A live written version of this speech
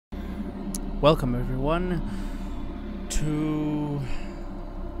Welcome everyone to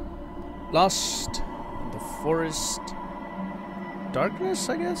Lost in the Forest Darkness,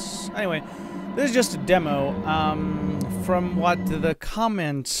 I guess? Anyway, this is just a demo. From what the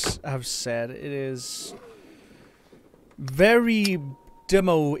comments have said, it is very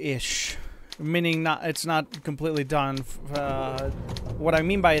demo-ish, meaning it's not completely done. What I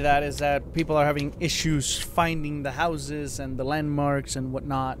mean by that is that people are having issues finding the houses and the landmarks and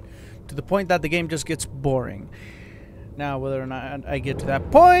whatnot, to the point that the game just gets boring. Now, whether or not I get to that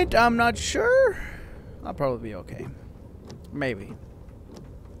point, I'm not sure. I'll probably be okay. Maybe.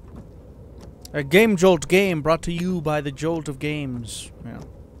 A Game Jolt game brought to you by the Jolt of Games. Yeah.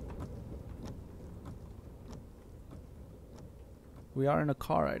 We are in a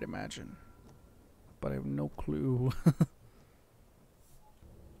car, I'd imagine. But I have no clue.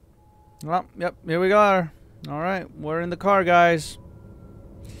 Well, yep, here we are. Alright, we're in the car, guys.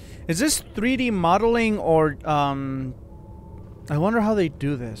 Is this 3D modeling or, I wonder how they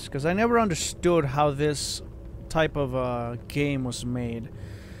do this, because I never understood how this type of game was made.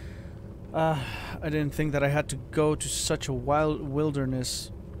 I didn't think that I had to go to such a wild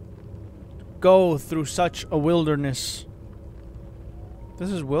wilderness. Go through such a wilderness.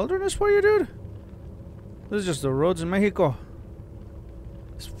 This is wilderness for you, dude? This is just the roads in Mexico.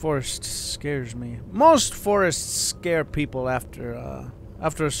 This forest scares me. Most forests scare people after a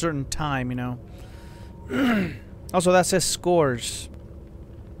certain time, you know. Also, that says scores.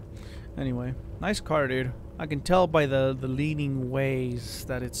 Anyway, nice car, dude. I can tell by the leaning ways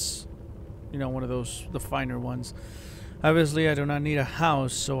that it's, you know, one of those, the finer ones. Obviously, I do not need a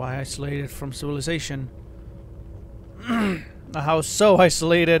house, so I isolated from civilization. A house so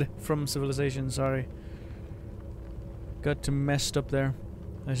isolated from civilization, sorry. Got too messed up there.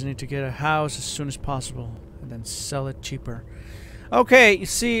 I just need to get a house as soon as possible and then sell it cheaper. Okay, you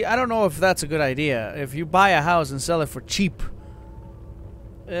see, I don't know if that's a good idea. If you buy a house and sell it for cheap,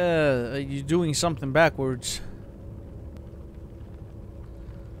 you're doing something backwards.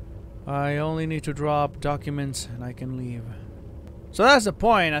 I only need to drop documents and I can leave. So that's the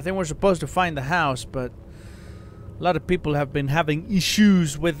point. I think we're supposed to find the house, but a lot of people have been having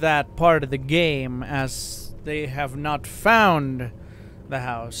issues with that part of the game as they have not found the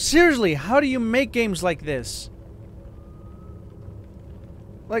house. Seriously, how do you make games like this?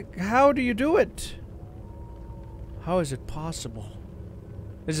 Like, how do you do it? How is it possible?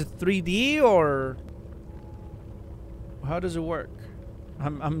 Is it 3D or how does it work?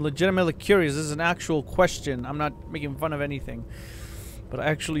 I'm legitimately curious. This is an actual question. I'm not making fun of anything, but I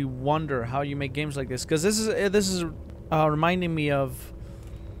actually wonder how you make games like this, because this is reminding me of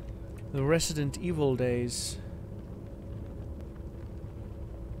the Resident Evil days.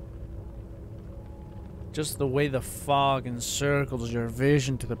 Just the way the fog encircles your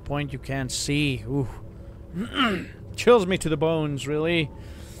vision to the point you can't see. Ooh. Chills me to the bones, really.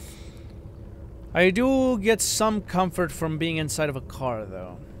 I do get some comfort from being inside of a car,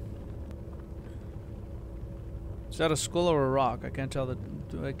 though. Is that a skull or a rock? I can't tell.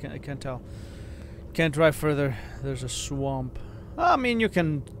 I can't tell. Can't drive further. There's a swamp. I mean, you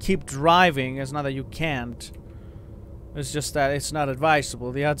can keep driving. It's not that you can't. It's just that it's not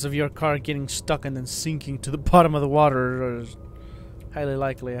advisable. The odds of your car getting stuck and then sinking to the bottom of the water are highly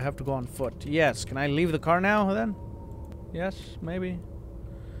likely. I have to go on foot. Yes. Can I leave the car now, then? Yes, maybe.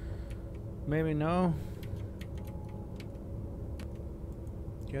 Maybe no.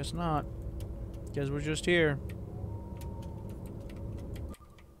 Guess not. Guess we're just here.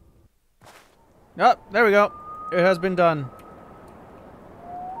 Oh, there we go. It has been done.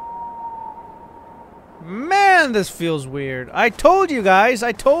 Man, this feels weird. I told you guys.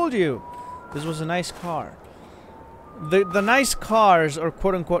 I told you. This was a nice car. The nice cars, or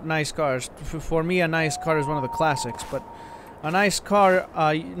quote-unquote nice cars. For me, a nice car is one of the classics, but a nice car,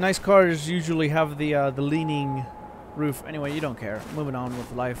 nice cars usually have the leaning roof. Anyway, you don't care. Moving on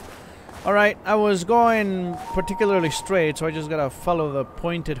with life. Alright, I was going particularly straight, so I just gotta follow the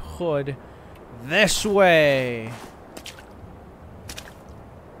pointed hood this way.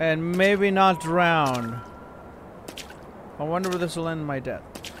 And maybe not drown. I wonder where this will end my death.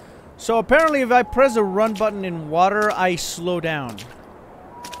 So apparently if I press the run button in water, I slow down.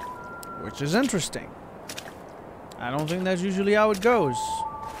 Which is interesting. I don't think that's usually how it goes.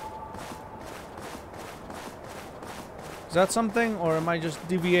 Is that something? Or am I just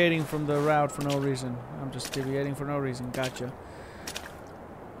deviating from the route for no reason? I'm just deviating for no reason. Gotcha.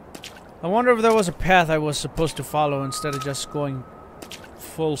 I wonder if there was a path I was supposed to follow instead of just going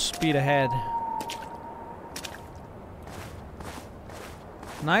full speed ahead.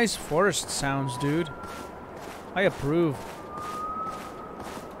 Nice forest sounds, dude. I approve.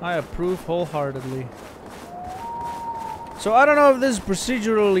 I approve wholeheartedly. So I don't know if this is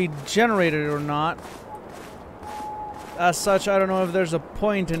procedurally generated or not. As such, I don't know if there's a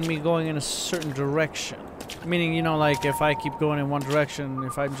point in me going in a certain direction. Meaning, you know, like if I keep going in one direction,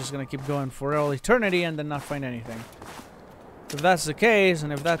 if I'm just gonna keep going for all eternity and then not find anything. If that's the case,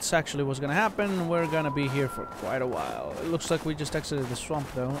 and if that's actually what's gonna happen, we're gonna be here for quite a while. It looks like we just exited the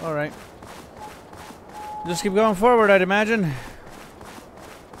swamp though. Alright. Just keep going forward, I'd imagine.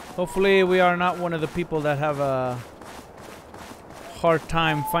 Hopefully we are not one of the people that have a hard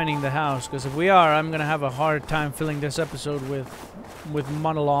time finding the house, because if we are, I'm gonna have a hard time filling this episode with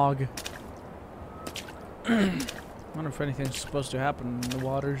monologue. I wonder if anything's supposed to happen in the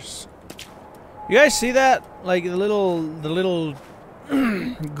waters. You guys see that? Like the little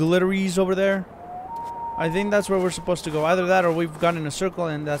glitteries over there? I think that's where we're supposed to go. Either that or we've gone in a circle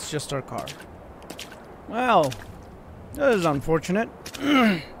and that's just our car. Well, that is unfortunate.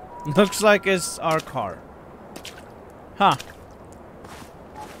 Looks like it's our car. Huh.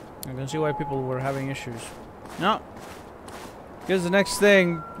 I can see why people were having issues. No. Because the next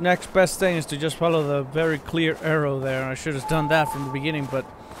best thing is to just follow the very clear arrow there. I should have done that from the beginning, but...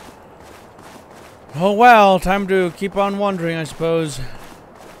 oh well, time to keep on wandering, I suppose.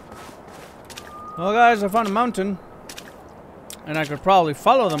 Well guys, I found a mountain. And I could probably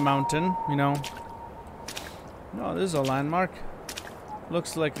follow the mountain, you know. Oh, this is a landmark.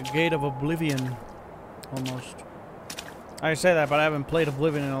 Looks like a gate of oblivion. Almost. I say that, but I haven't played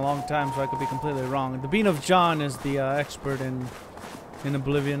Oblivion in a long time, so I could be completely wrong. The Bean of John is the expert in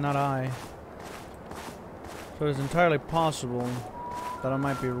Oblivion, not I. So it's entirely possible that I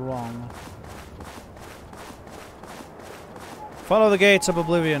might be wrong. Follow the gates of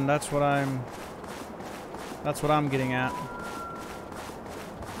Oblivion. That's what I'm getting at.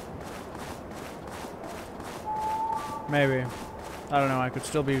 Maybe. I don't know. I could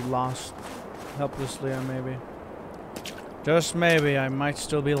still be lost helplessly, or maybe. Just maybe, I might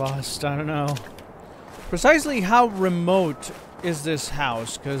still be lost, I don't know. Precisely how remote is this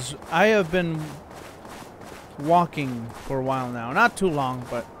house? Because I have been walking for a while now. Not too long,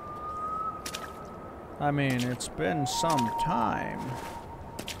 but... I mean, it's been some time.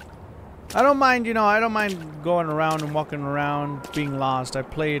 I don't mind, you know, I don't mind going around and walking around, being lost. I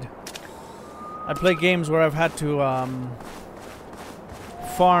played games where I've had to,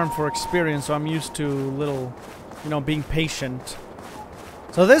 farm for experience, so I'm used to little... you know, being patient.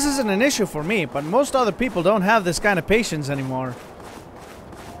 So this isn't an issue for me, but most other people don't have this kind of patience anymore.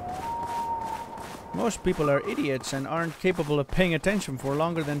 Most people are idiots and aren't capable of paying attention for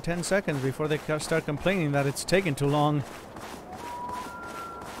longer than 10 seconds before they start complaining that it's taken too long.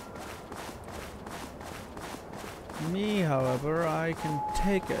 Me, however, I can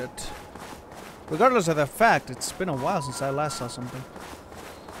take it. Regardless of the fact, it's been a while since I last saw something.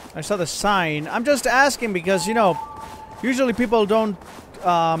 I saw the sign. I'm just asking because, you know, usually people don't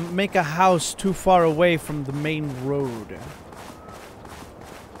make a house too far away from the main road.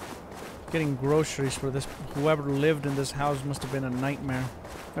 Getting groceries for this, whoever lived in this house must have been a nightmare.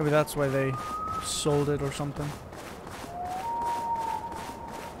 Maybe that's why they sold it or something.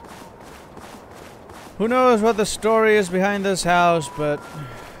 Who knows what the story is behind this house, but...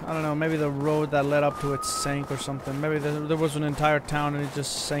 I don't know, maybe the road that led up to it sank or something. Maybe there was an entire town and it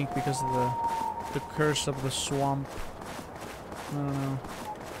just sank because of the curse of the swamp. I don't know.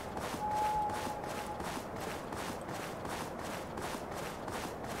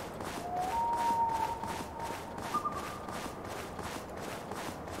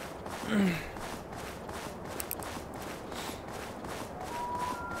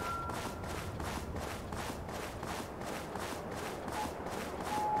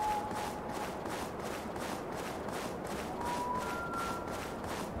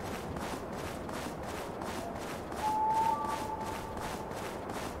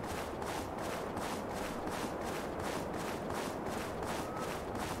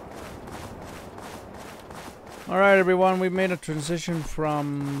 Alright everyone, we've made a transition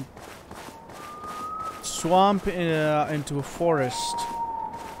from swamp into a forest.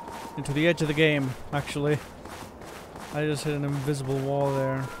 Into the edge of the game, actually. I just hit an invisible wall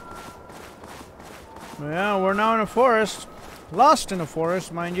there. Yeah, we're now in a forest. Lost in a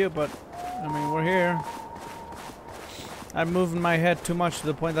forest, mind you, but I mean, we're here. I'm moving my head too much to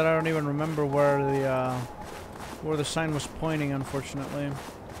the point that I don't even remember where the sign was pointing, unfortunately.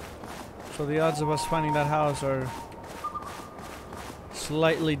 So the odds of us finding that house are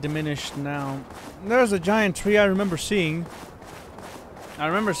slightly diminished now. There's a giant tree I remember seeing. I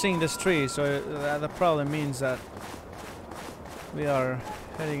remember seeing this tree, so that probably means that we are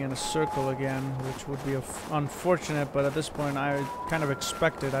heading in a circle again, which would be unfortunate, but at this point I kind of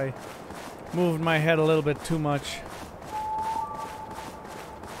expected. I moved my head a little bit too much.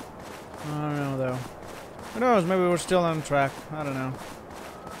 I don't know though. Who knows, maybe we're still on track. I don't know.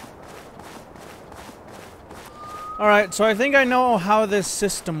 Alright, so I think I know how this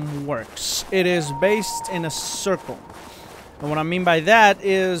system works. It is based in a circle. And what I mean by that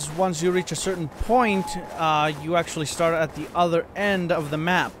is once you reach a certain point, you actually start at the other end of the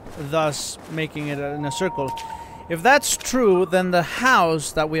map, thus making it in a circle. If that's true, then the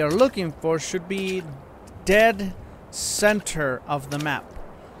house that we are looking for should be dead center of the map,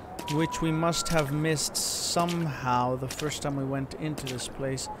 which we must have missed somehow the first time we went into this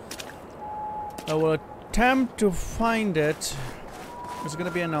place. I will attempt to find it. There's going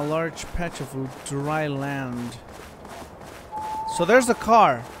to be in a large patch of dry land. So there's the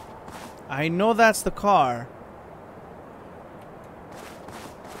car. I know that's the car.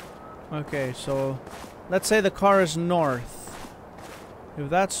 Okay, so let's say the car is north. If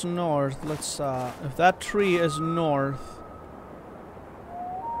that's north, let's if that tree is north,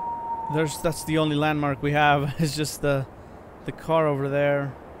 that's the only landmark we have. It's just the car over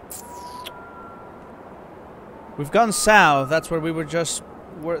there. We've gone south. That's where we were just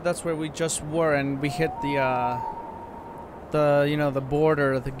that's where we just were, and we hit the you know, the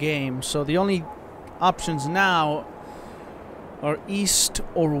border of the game. So the only options now are east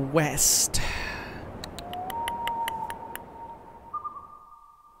or west.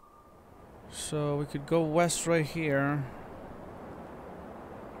 So we could go west right here.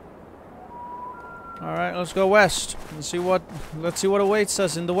 All right, let's go west. Let's see what awaits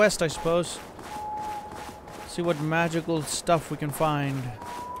us in the west, I suppose. See what magical stuff we can find.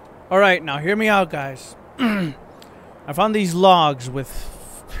 All right, now hear me out, guys. I found these logs with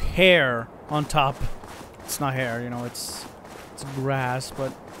hair on top. It's not hair, you know, it's grass,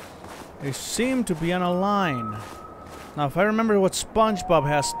 but they seem to be on a line. Now, if I remember what SpongeBob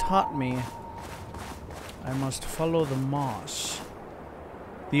has taught me, I must follow the moss.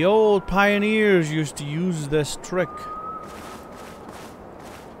 The old pioneers used to use this trick.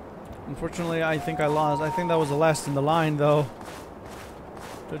 Unfortunately, I think I lost. I think that was the last in the line, though,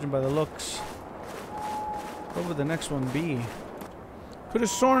 judging by the looks. What would the next one be? Could have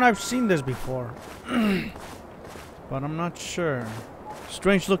sworn I've seen this before. But I'm not sure.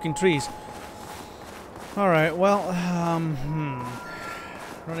 Strange looking trees. Alright, well,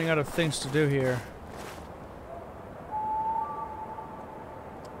 running out of things to do here.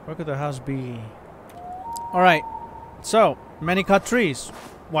 Where could the house be? Alright, so, many cut trees.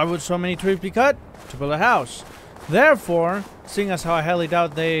 Why would so many trees be cut? To build a house. Therefore, seeing as how I highly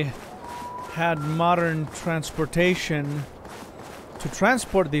doubt they had modern transportation to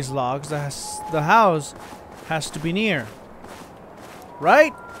transport these logs, the house has to be near.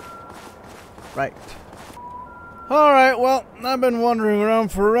 Right? Right. Alright, well, I've been wandering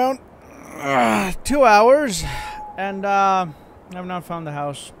around for around 2 hours, and I've not found the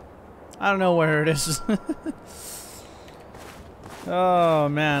house. I don't know where it is. Oh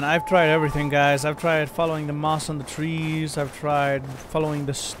man, I've tried everything, guys. I've tried following the moss on the trees, I've tried following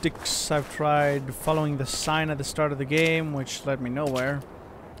the sticks, I've tried following the sign at the start of the game, which led me nowhere.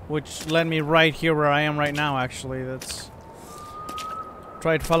 Which led me right here where I am right now, actually. That's...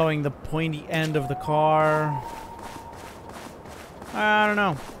 Tried following the pointy end of the car. I don't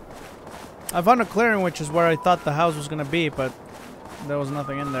know. I found a clearing, which is where I thought the house was gonna be, but there was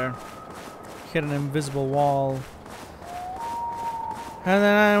nothing in there. Hit an invisible wall. And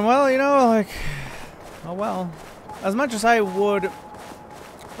then, well, you know, like, oh well. As much as I would,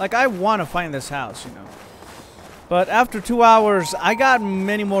 like, I want to find this house, you know. But after 2 hours, I got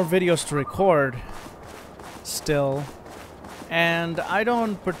many more videos to record still. And I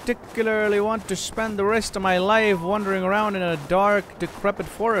don't particularly want to spend the rest of my life wandering around in a dark, decrepit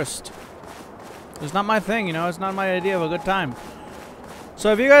forest. It's not my thing, you know, it's not my idea of a good time.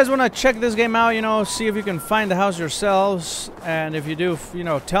 So if you guys want to check this game out, you know, see if you can find the house yourselves, and if you do, you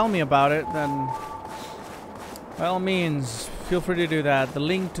know, tell me about it, then by all means, feel free to do that. The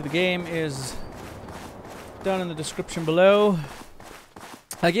link to the game is down in the description below.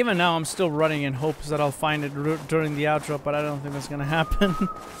 Like, even now, I'm still running in hopes that I'll find it during the outro, but I don't think that's gonna happen.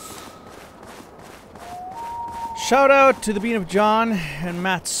 Shout out to the Bean of John and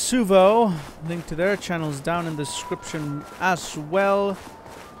Matt Suvo. Link to their channels down in the description as well.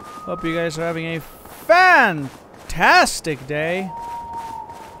 Hope you guys are having a fantastic day.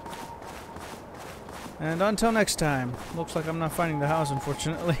 And until next time. Looks like I'm not finding the house,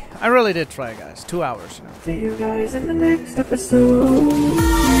 unfortunately. I really did try, guys. 2 hours, you know. See you guys in the next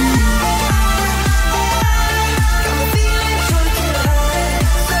episode.